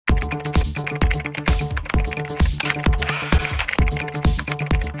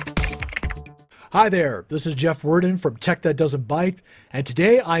Hi there, this is Jeff Worden from Tech That Doesn't Byte, and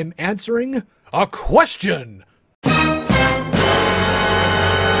today I'm answering a question!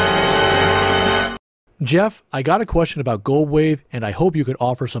 Jeff, I got a question about GoldWave, and I hope you could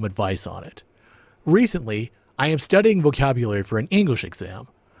offer some advice on it. Recently, I am studying vocabulary for an English exam.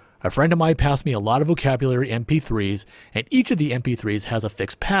 A friend of mine passed me a lot of vocabulary MP3s, and each of the MP3s has a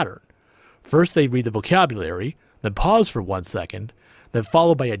fixed pattern. First they read the vocabulary, then pause for 1 second, then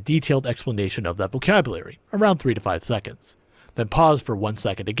followed by a detailed explanation of that vocabulary, around 3 to 5 seconds, then pause for 1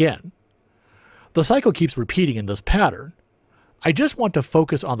 second again. The cycle keeps repeating in this pattern. I just want to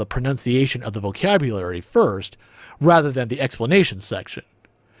focus on the pronunciation of the vocabulary first, rather than the explanation section.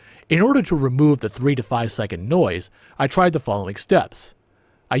 In order to remove the 3 to 5 second noise, I tried the following steps.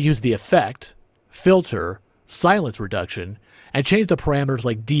 I used the effect, filter, silence reduction, and changed the parameters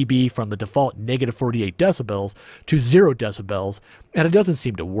like dB from the default -48 decibels to 0 decibels, and it doesn't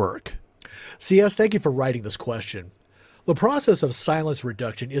seem to work. CS, thank you for writing this question. The process of silence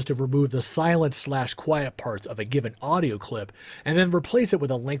reduction is to remove the silent/quiet parts of a given audio clip and then replace it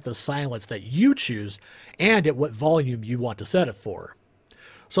with a length of silence that you choose and at what volume you want to set it for.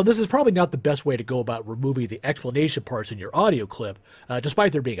 So this is probably not the best way to go about removing the explanation parts in your audio clip,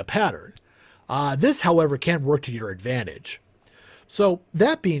 despite there being a pattern. This, however, can work to your advantage. So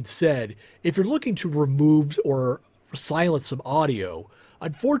that being said, if you're looking to remove or silence some audio,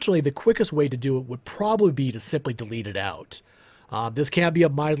 unfortunately the quickest way to do it would probably be to simply delete it out. This can be a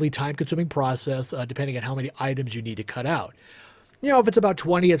mildly time-consuming process depending on how many items you need to cut out. You know, if it's about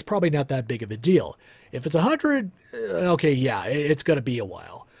 20, it's probably not that big of a deal. If it's 100, okay, yeah, it's going to be a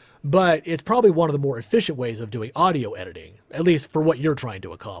while. But it's probably one of the more efficient ways of doing audio editing, at least for what you're trying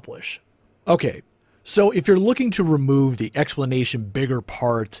to accomplish. Okay. So if you're looking to remove the explanation bigger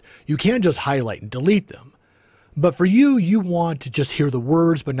parts, you can just highlight and delete them. But for you, you want to just hear the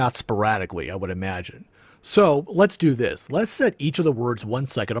words, but not sporadically, I would imagine. So let's do this. Let's set each of the words 1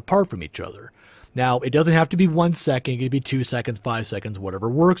 second apart from each other. Now, it doesn't have to be 1 second. It can be 2 seconds, 5 seconds, whatever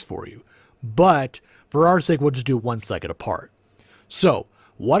works for you. But for our sake, we'll just do 1 second apart. So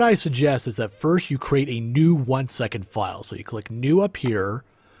what I suggest is that first you create a new 1 second file. So you click New up here,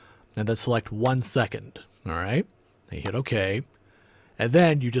 and then select 1 second, all right? And you hit OK. And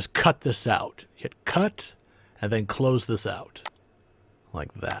then you just cut this out. Hit Cut, and then close this out,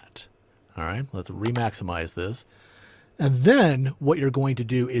 like that. All right, let's remaximize this. And then what you're going to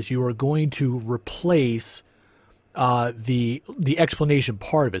do is you are going to replace the explanation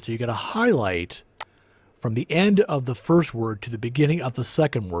part of it. So you're going to highlight from the end of the first word to the beginning of the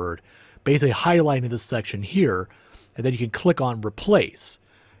second word, basically highlighting this section here, and then you can click on Replace.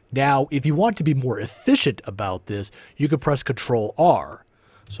 Now, if you want to be more efficient about this, you can press Control-R.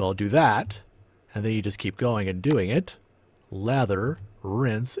 So I'll do that, and then you just keep going and doing it. Lather,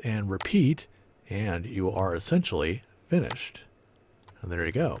 rinse, and repeat, and you are essentially finished. And there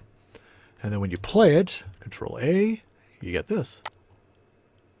you go. And then when you play it, Control-A, you get this.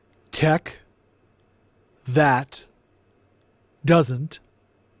 Tech That Doesn't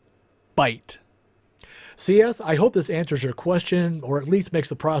Byte. CS, I hope this answers your question, or at least makes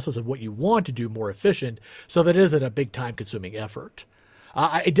the process of what you want to do more efficient so that it isn't a big time-consuming effort.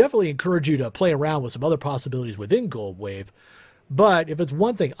 I definitely encourage you to play around with some other possibilities within GoldWave, but if it's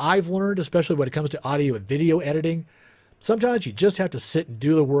one thing I've learned, especially when it comes to audio and video editing, sometimes you just have to sit and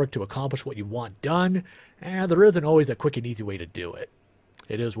do the work to accomplish what you want done, and there isn't always a quick and easy way to do it.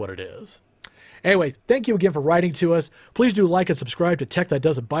 It is what it is. Anyways, thank you again for writing to us. Please do like and subscribe to Tech That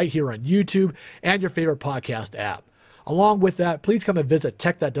Doesn't Byte here on YouTube and your favorite podcast app. Along with that, please come and visit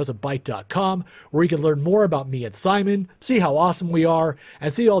techthatdoesn'tbyte.com, where you can learn more about me and Simon, see how awesome we are,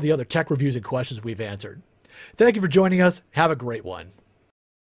 and see all the other tech reviews and questions we've answered. Thank you for joining us. Have a great one.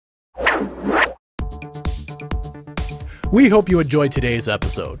 We hope you enjoyed today's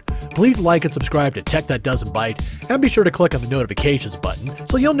episode. Please like and subscribe to Tech That Doesn't Byte, and be sure to click on the notifications button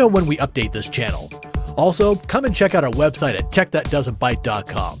so you'll know when we update this channel. Also, come and check out our website at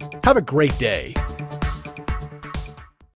techthatdoesn'tbyte.com. Have a great day.